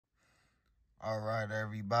Alright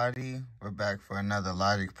everybody, we're back for another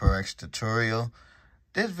Logic Pro X tutorial.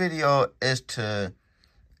 This video is to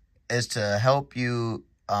help you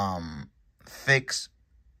fix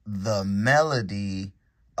the melody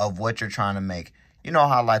of what you're trying to make. You know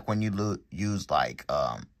how like when you use like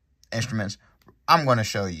instruments, I'm going to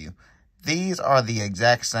show you. These are the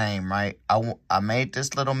exact same, right? I made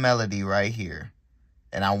this little melody right here,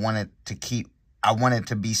 and I want it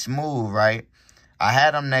to be smooth, right? I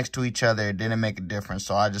had them next to each other. It didn't make a difference.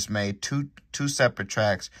 So I just made two separate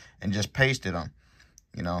tracks and just pasted them.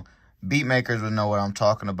 You know, beat makers would know what I'm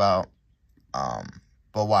talking about. But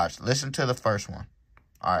watch, listen to the first one.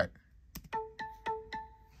 All right.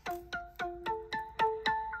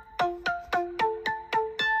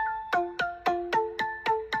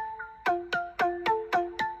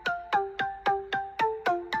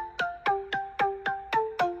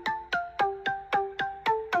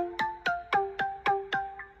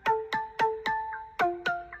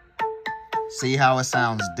 See how it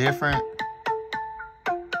sounds different?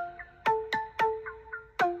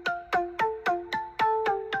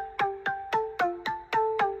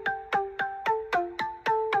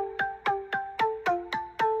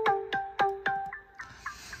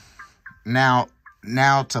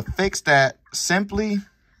 Now to fix that, simply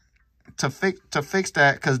to fix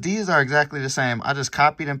that, because these are exactly the same. I just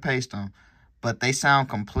copied and pasted them, but they sound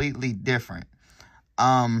completely different.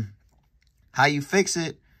 How you fix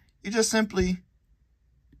it? You just simply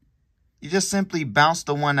bounce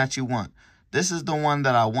the one that you want. This is the one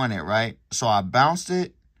that I wanted, right? So I bounced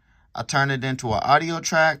it. I turned it into an audio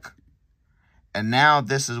track. And now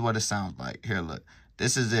this is what it sounds like. Here, look.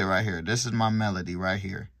 This is it right here. This is my melody right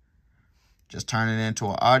here. Just turn it into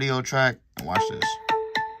an audio track and watch this.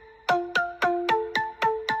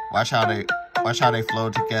 Watch how they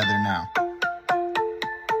flow together now.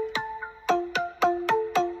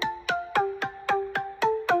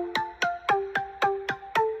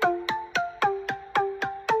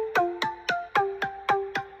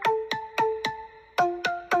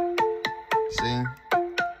 See?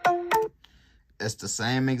 It's the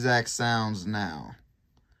same exact sounds now.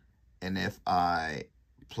 And if I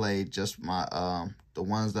play just my the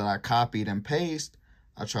ones that I copied and pasted,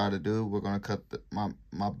 I try to do, we're gonna cut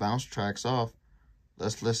my bounce tracks off.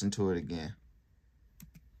 Let's listen to it again.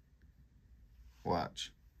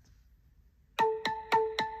 Watch.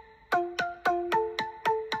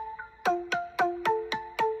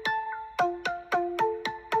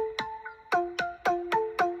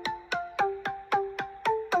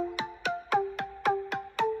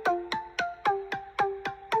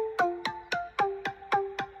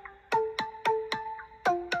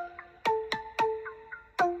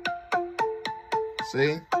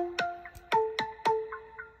 See?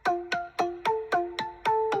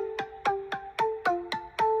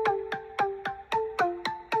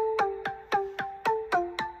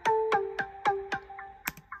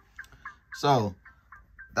 So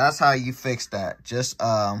that's how you fix that. Just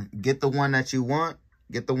get the one that you want.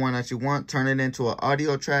 Turn it into an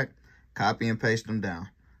audio track. Copy and paste them down.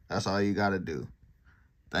 That's all you got to do.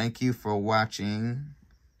 Thank you for watching.